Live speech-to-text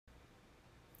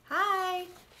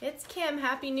It's Kim.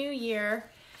 Happy New Year.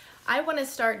 I want to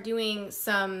start doing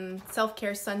some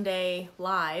Self-Care Sunday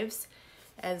lives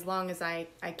as long as I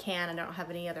can. I don't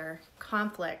have any other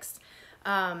conflicts.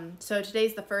 So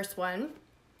today's the first one.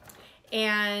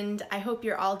 And I hope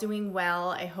you're all doing well.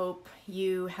 I hope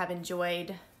you have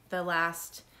enjoyed the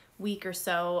last week or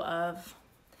so of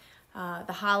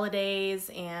the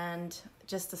holidays and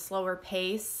just a slower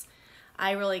pace.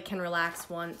 I really can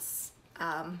relax once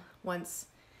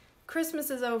Christmas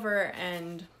is over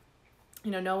and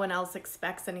no one else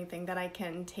expects anything, that I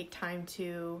can take time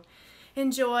to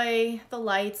enjoy the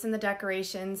lights and the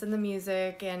decorations and the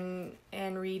music and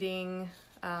reading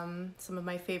some of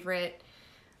my favorite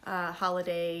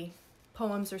holiday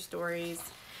poems or stories.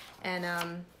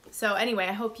 And so anyway,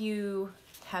 I hope you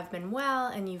have been well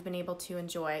and you've been able to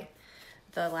enjoy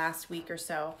the last week or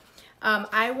so.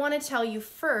 I want to tell you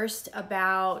first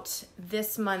about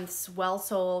this month's Well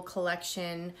Soul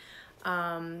collection.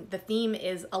 The theme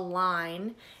is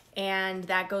Align, and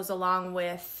that goes along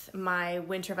with my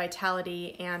Winter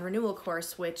Vitality and Renewal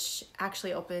course, which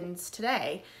actually opens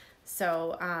today.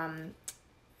 So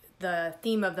the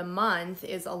theme of the month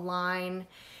is Align,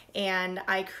 and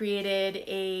I created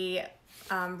a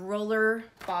roller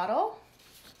bottle.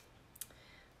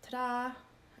 Ta-da!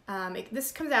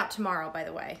 This comes out tomorrow, by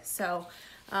the way. So,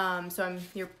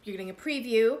 you're getting a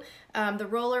preview. The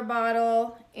roller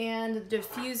bottle and the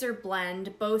diffuser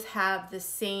blend both have the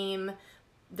same.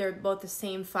 They're both the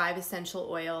same 5 essential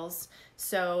oils.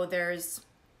 So there's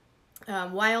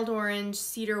wild orange,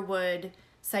 cedarwood,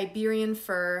 Siberian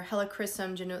fir,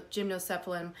 helichrysum,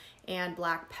 gymnocephalum, and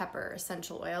black pepper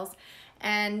essential oils.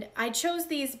 And I chose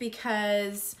these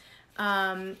because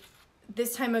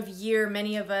this time of year,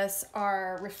 many of us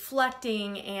are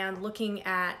reflecting and looking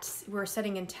at, we're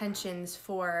setting intentions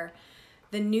for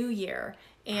the new year.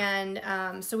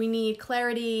 And so we need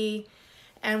clarity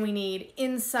and we need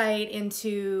insight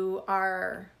into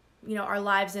our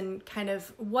lives and kind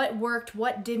of what worked,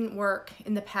 what didn't work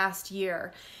in the past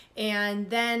year. And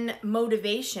then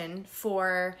motivation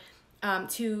for,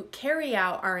 to carry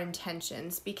out our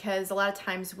intentions, because a lot of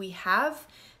times we have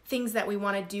things that we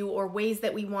want to do or ways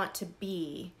that we want to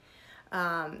be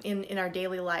in our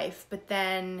daily life, but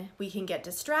then we can get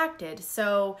distracted.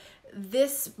 So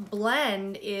this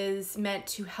blend is meant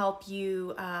to help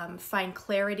you find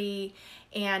clarity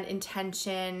and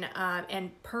intention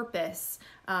and purpose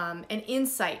and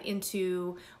insight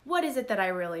into what is it that I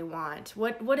really want?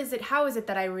 How is it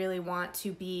that I really want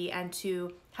to be, and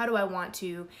how do I want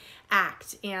to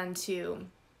act and to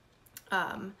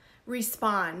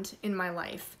respond in my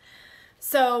life.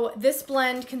 So this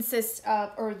blend consists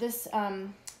of,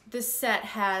 this set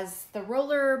has the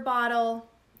roller bottle,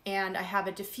 and I have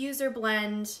a diffuser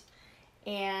blend,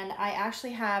 and I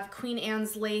actually have Queen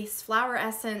Anne's Lace flower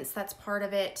essence, that's part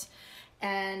of it,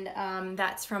 and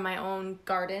that's from my own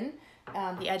garden,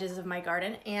 the edges of my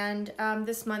garden, and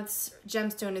this month's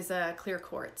gemstone is a clear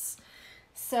quartz.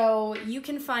 So you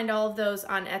can find all of those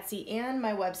on Etsy and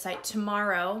my website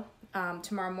tomorrow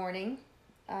morning.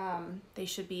 They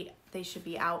should be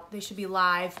out. They should be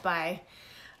live by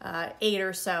 8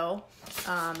 or so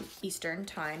Eastern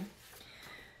time.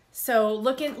 So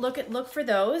look for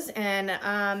those, and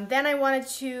then I wanted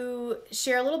to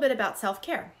share a little bit about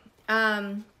self-care.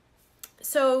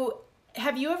 So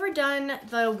have you ever done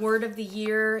the word of the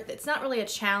year? It's not really a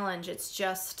challenge. It's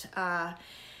just kind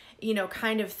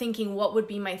of thinking, what would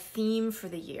be my theme for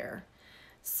the year?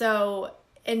 So,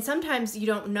 and sometimes you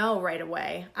don't know right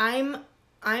away.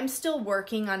 I'm still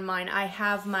working on mine.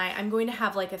 I'm going to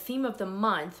have like a theme of the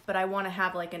month, but I want to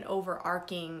have like an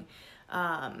overarching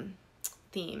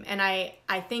theme. And I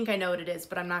think I know what it is,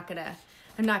 but I'm not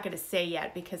gonna say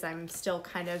yet, because I'm still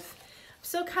kind of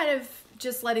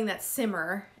just letting that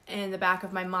simmer in the back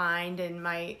of my mind and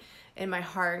in my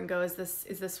heart, and go, is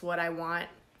this what I want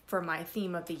for my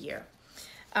theme of the year?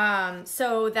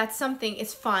 So that's something.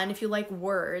 It's fun if you like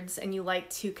words and you like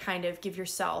to kind of give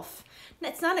yourself,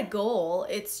 it's not a goal,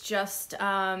 it's just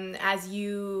as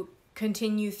you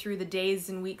continue through the days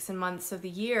and weeks and months of the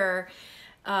year,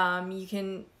 you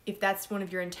can, if that's one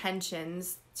of your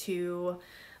intentions, to,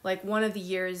 like, one of the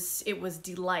years it was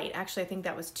delight. Actually, I think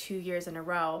that was 2 years in a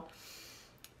row.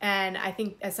 And I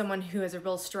think as someone who has a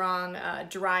real strong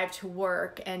drive to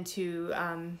work and to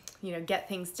get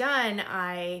things done,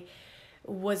 I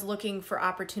was looking for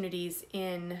opportunities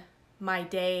in my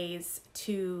days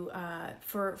to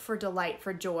for delight,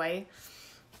 for joy.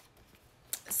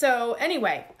 So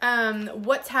anyway,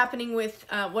 what's happening with,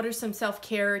 what are some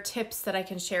self-care tips that I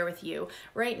can share with you?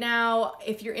 Right now,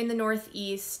 if you're in the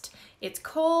Northeast, it's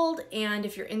cold, and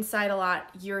if you're inside a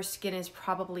lot, your skin is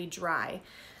probably dry.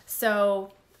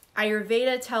 So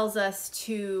Ayurveda tells us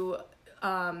to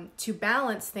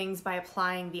balance things by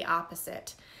applying the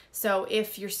opposite. So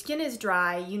if your skin is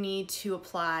dry, you need to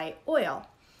apply oil.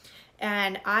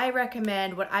 And I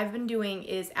recommend, what I've been doing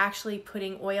is actually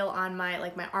putting oil on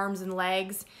my arms and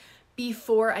legs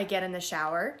before I get in the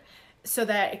shower, so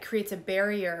that it creates a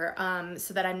barrier,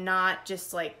 so that I'm not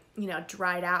just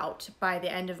dried out by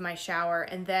the end of my shower.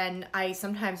 And then I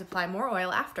sometimes apply more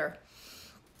oil after.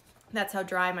 That's how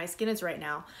dry my skin is right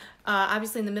now.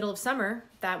 Obviously in the middle of summer,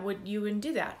 you wouldn't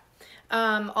do that.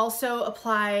 Also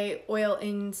apply oil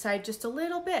inside just a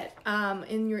little bit,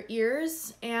 in your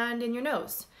ears and in your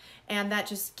nose. And that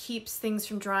just keeps things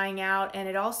from drying out. And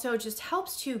it also just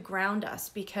helps to ground us,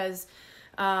 because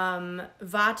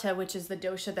Vata, which is the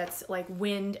dosha that's like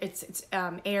wind, it's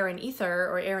air and ether,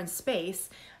 or air and space.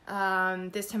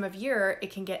 This time of year,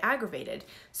 it can get aggravated.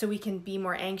 So we can be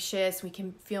more anxious, we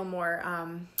can feel more,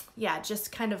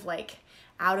 just kind of like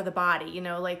out of the body,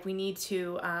 like we need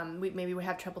to, maybe we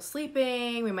have trouble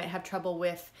sleeping, we might have trouble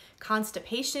with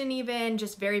constipation even,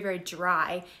 just very, very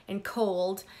dry and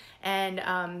cold and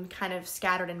kind of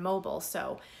scattered and mobile.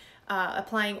 So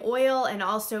applying oil and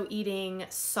also eating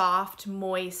soft,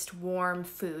 moist, warm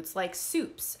foods like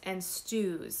soups and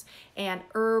stews and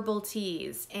herbal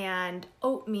teas and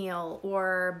oatmeal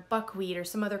or buckwheat or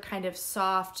some other kind of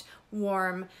soft,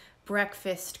 warm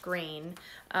breakfast grain.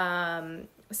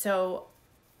 So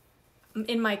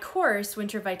in my course,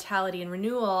 Winter Vitality and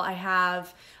Renewal,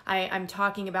 I'm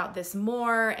talking about this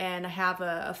more, and I have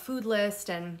a food list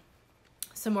and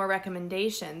some more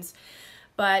recommendations.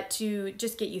 But to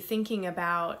just get you thinking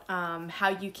about how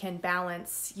you can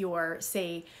balance your,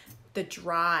 say, the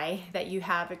dry that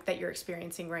you're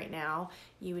experiencing right now,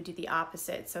 you would do the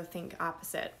opposite. So think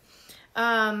opposite.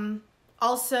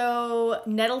 Also,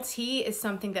 nettle tea is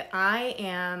something that I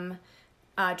am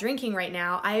drinking right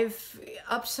now. I've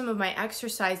upped some of my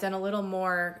exercise, done a little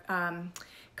more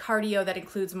cardio that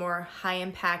includes more high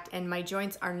impact, and my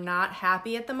joints are not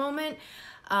happy at the moment.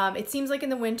 It seems like in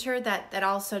the winter that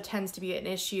also tends to be an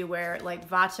issue where like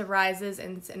Vata rises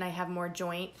and I have more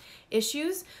joint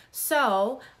issues.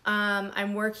 So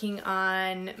I'm working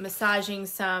on massaging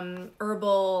some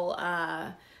herbal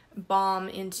balm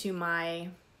into my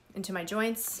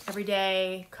joints every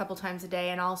day, a couple times a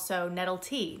day, and also nettle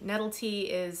tea. Nettle tea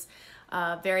is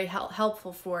very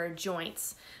helpful for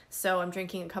joints. So I'm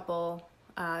drinking a couple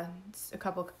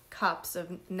cups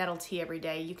of nettle tea every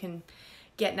day. You can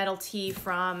get nettle tea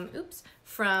from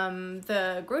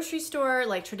the grocery store,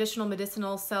 like Traditional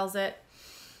Medicinal sells it.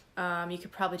 You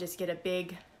could probably just get a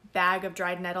big bag of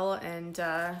dried nettle and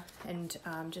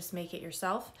just make it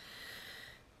yourself.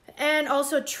 And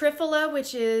also Triphala,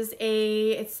 which is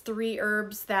it's 3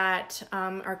 herbs that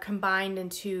are combined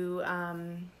into,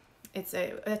 it's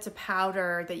a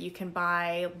powder that you can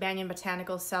buy. Banyan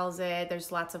Botanicals sells it.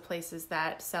 There's lots of places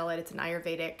that sell it. It's an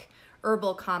Ayurvedic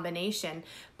herbal combination.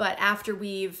 But after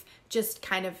we've just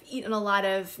kind of eaten a lot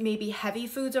of maybe heavy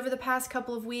foods over the past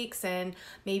couple of weeks, and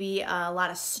maybe a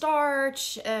lot of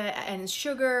starch and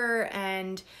sugar,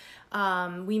 and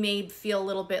we may feel a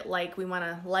little bit like we want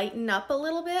to lighten up a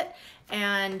little bit.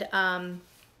 And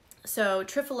so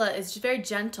Triphala is very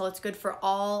gentle. It's good for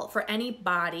any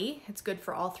body. It's good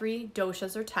for all 3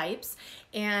 doshas or types,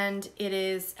 and it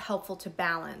is helpful to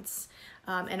balance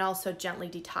and also gently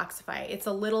detoxify. It's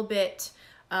a little bit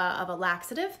of a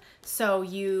laxative, so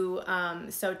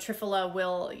so Triphala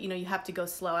will, you have to go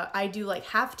slow. I do like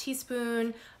half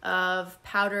teaspoon of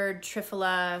powdered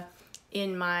Triphala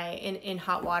in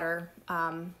hot water.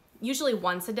 Usually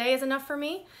once a day is enough for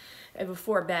me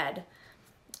before bed.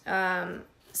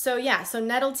 So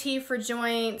nettle tea for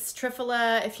joints,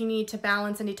 Triphala if you need to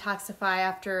balance and detoxify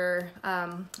after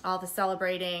all the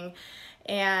celebrating,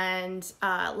 and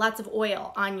lots of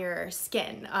oil on your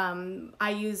skin. I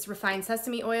use refined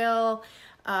sesame oil.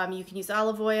 You can use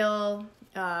olive oil,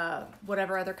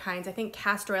 whatever other kinds. I think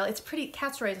castor oil.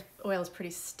 Castor oil is pretty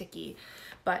sticky,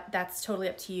 but that's totally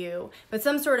up to you. But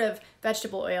some sort of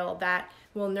vegetable oil that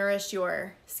will nourish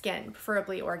your skin,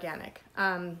 preferably organic,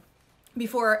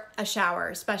 before a shower,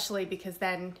 especially because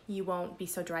then you won't be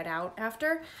so dried out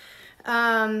after.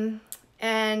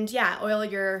 And oil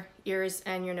your ears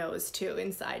and your nose too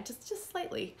inside, just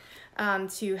slightly,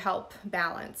 to help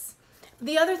balance.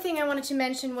 The other thing I wanted to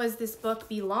mention was this book,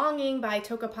 Belonging by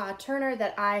Tokapa Turner,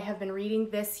 that I have been reading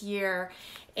this year.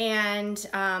 And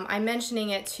I'm mentioning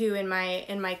it too in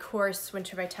my course,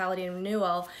 Winter Vitality and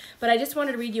Renewal. But I just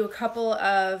wanted to read you a couple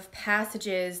of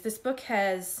passages. This book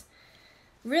has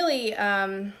really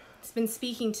it's been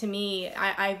speaking to me.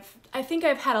 I think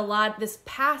I've had a lot, this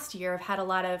past year, I've had a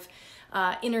lot of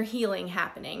inner healing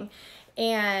happening.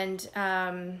 And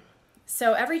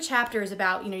so every chapter is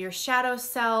about, your shadow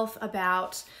self,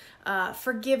 about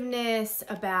forgiveness,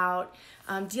 about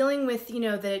dealing with,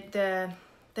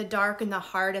 the dark and the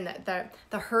heart and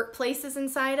the hurt places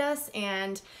inside us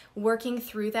and working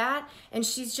through that. And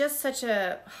she's just such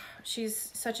a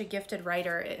gifted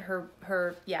writer.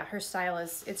 Her style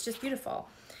it's just beautiful.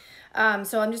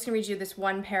 So I'm just gonna read you this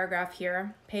one paragraph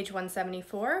here, page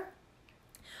 174.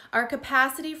 Our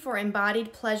capacity for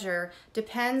embodied pleasure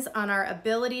depends on our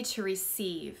ability to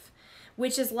receive,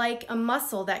 which is like a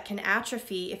muscle that can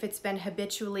atrophy if it's been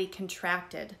habitually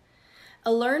contracted.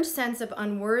 A learned sense of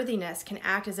unworthiness can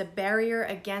act as a barrier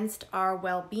against our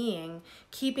well-being,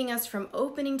 keeping us from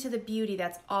opening to the beauty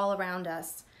that's all around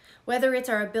us. Whether it's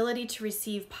our ability to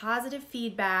receive positive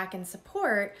feedback and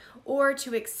support or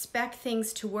to expect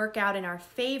things to work out in our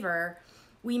favor,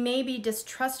 we may be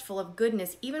distrustful of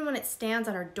goodness even when it stands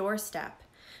on our doorstep.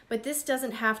 But this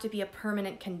doesn't have to be a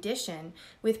permanent condition.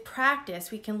 With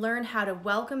practice, we can learn how to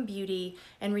welcome beauty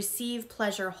and receive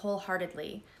pleasure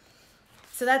wholeheartedly.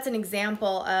 So that's an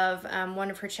example of one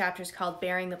of her chapters called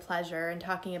Bearing the Pleasure, and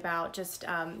talking about just,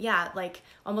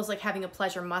 almost like having a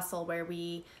pleasure muscle where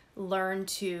we learn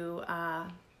to,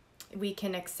 we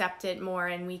can accept it more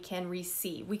and we can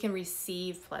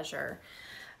receive pleasure.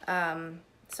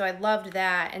 So I loved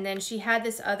that. And then she had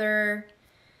this other,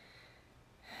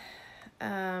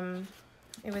 it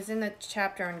was in the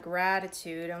chapter on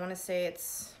gratitude. I want to say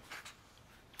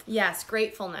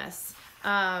gratefulness.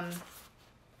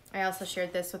 I also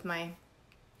shared this with my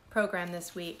program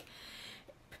this week.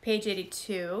 Page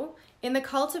 82. In the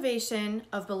cultivation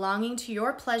of belonging to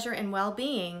your pleasure and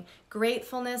well-being,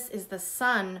 gratefulness is the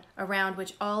sun around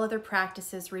which all other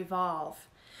practices revolve.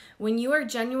 When you are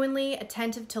genuinely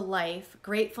attentive to life,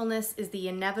 gratefulness is the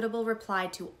inevitable reply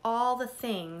to all the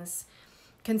things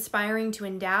conspiring to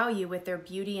endow you with their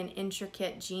beauty and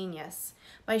intricate genius.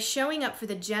 By showing up for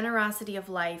the generosity of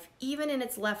life, even in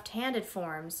its left-handed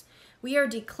forms, we are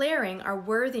declaring our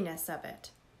worthiness of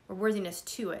it, or worthiness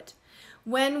to it.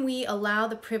 When we allow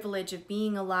the privilege of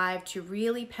being alive to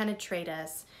really penetrate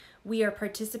us, we are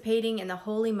participating in the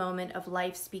holy moment of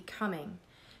life's becoming.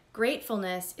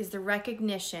 Gratefulness is the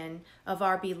recognition of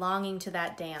our belonging to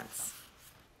that dance.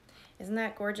 Isn't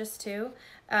that gorgeous too?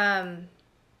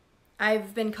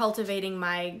 I've been cultivating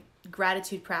my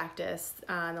gratitude practice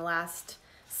in the last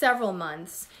several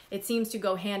months. It seems to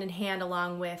go hand in hand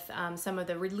along with some of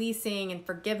the releasing and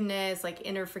forgiveness, like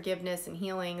inner forgiveness and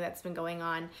healing that's been going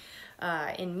on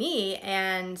in me.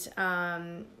 And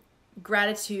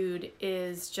gratitude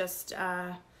is just,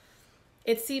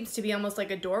 it seems to be almost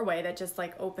like a doorway that just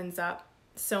like opens up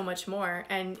so much more.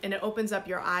 And it opens up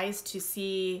your eyes to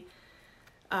see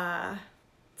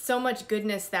so much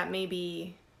goodness that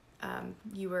maybe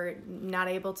you were not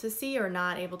able to see or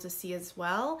not able to see as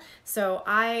well. So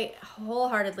I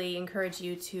wholeheartely encourage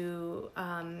you to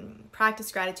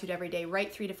practice gratitude every day.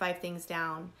 Write 3 to 5 things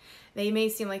down. They may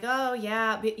seem like, oh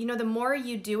yeah, but the more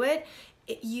you do it,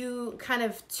 you kind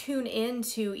of tune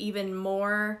into even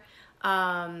more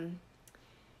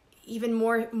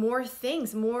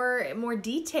things, more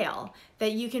detail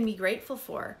that you can be grateful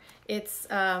for. It's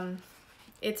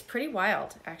pretty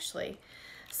wild, actually.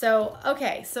 So,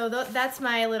 okay, so that's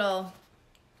my little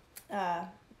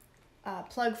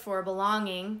plug for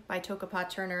Belonging by Tokapa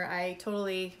Turner. I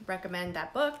totally recommend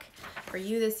that book for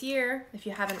you this year if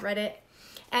you haven't read it.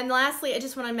 And lastly, I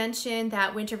just want to mention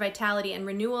that Winter Vitality and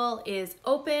Renewal is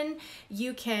open.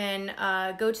 You can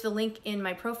go to the link in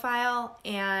my profile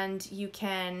and you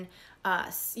can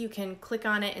click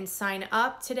on it and sign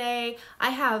up today. I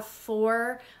have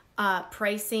 4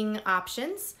 pricing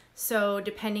options. So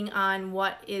depending on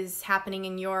what is happening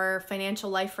in your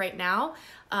financial life right now,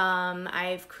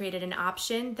 I've created an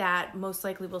option that most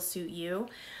likely will suit you.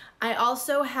 I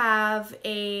also have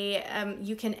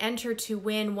you can enter to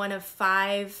win one of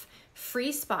 5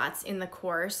 free spots in the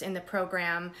course, in the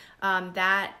program.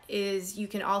 You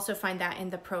can also find that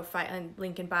in the profile and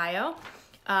link in bio.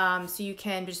 So you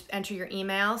can just enter your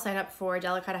email, sign up for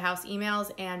Delicata House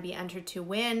emails, and be entered to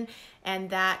win.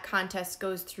 And that contest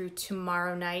goes through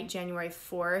tomorrow night, January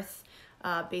 4th,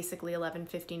 basically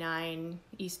 11:59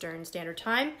 Eastern Standard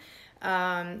Time.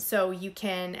 So you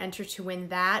can enter to win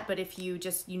that. But if you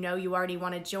just, you already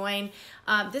want to join,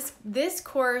 this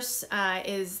course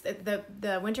is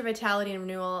the Winter Vitality and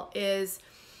Renewal is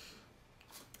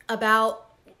about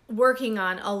working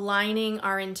on aligning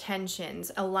our intentions,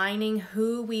 aligning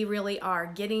who we really are,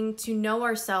 getting to know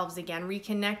ourselves again,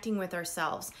 reconnecting with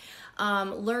ourselves.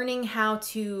 learning how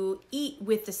to eat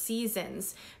with the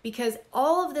seasons, because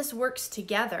all of this works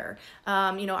together.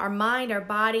 You know, our mind, our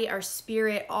body, our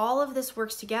spirit, all of this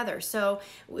works together. So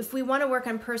if we want to work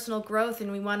on personal growth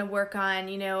and we want to work on,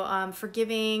 you know,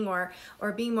 forgiving or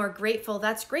being more grateful,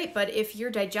 that's great. But if your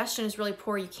digestion is really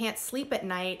poor, you can't sleep at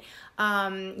night,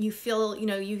 you feel, you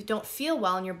know, you don't feel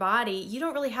well in your body, you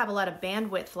don't really have a lot of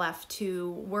bandwidth left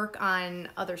to work on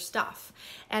other stuff.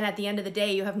 And at the end of the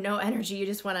day, you have no energy. You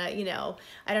just want to, you know,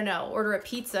 I don't know, order a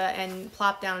pizza and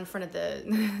plop down in front of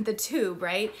the, the tube,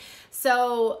 right?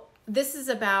 So this is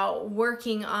about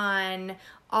working on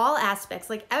all aspects,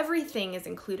 like everything is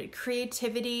included,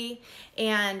 creativity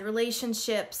and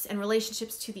relationships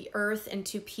to the earth and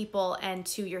to people and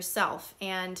to yourself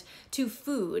and to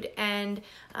food. And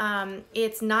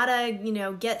it's not a, you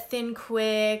know, get thin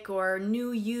quick or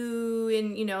new you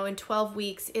in, you know, in 12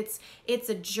 weeks. It's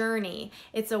a journey.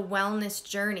 It's a wellness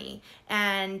journey.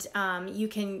 And you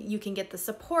can get the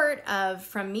support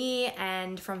from me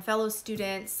and from fellow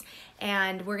students.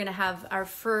 And we're going to have our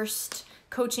first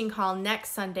coaching call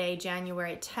next Sunday,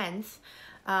 January 10th.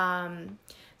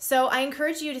 So I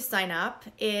encourage you to sign up.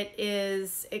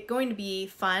 It's going to be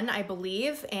fun, I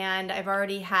believe, and I've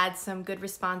already had some good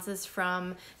responses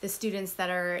from the students that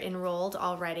are enrolled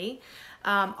already.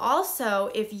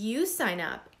 Also, if you sign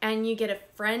up and you get a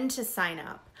friend to sign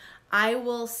up, I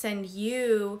will send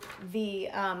you the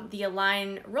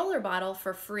Align roller bottle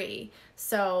for free.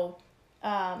 So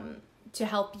to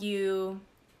help you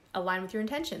align with your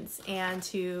intentions and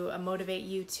to motivate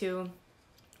you to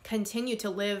continue to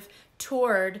live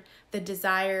toward the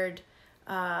desired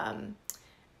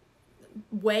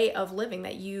way of living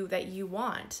that you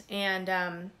want.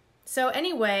 And so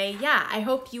anyway, yeah, I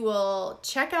hope you will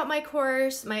check out my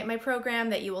course, my program,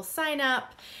 that you will sign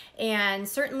up and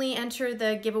certainly enter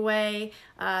the giveaway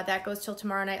that goes till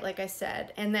tomorrow night, like I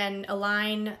said. And then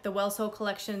Align, the Well Soul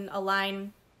Collection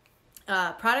Align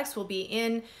products will be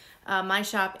in my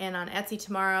shop and on Etsy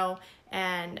tomorrow,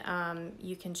 and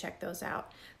you can check those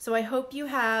out. So I hope you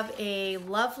have a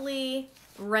lovely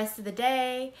rest of the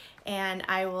day, and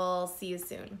I will see you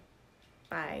soon.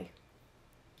 Bye.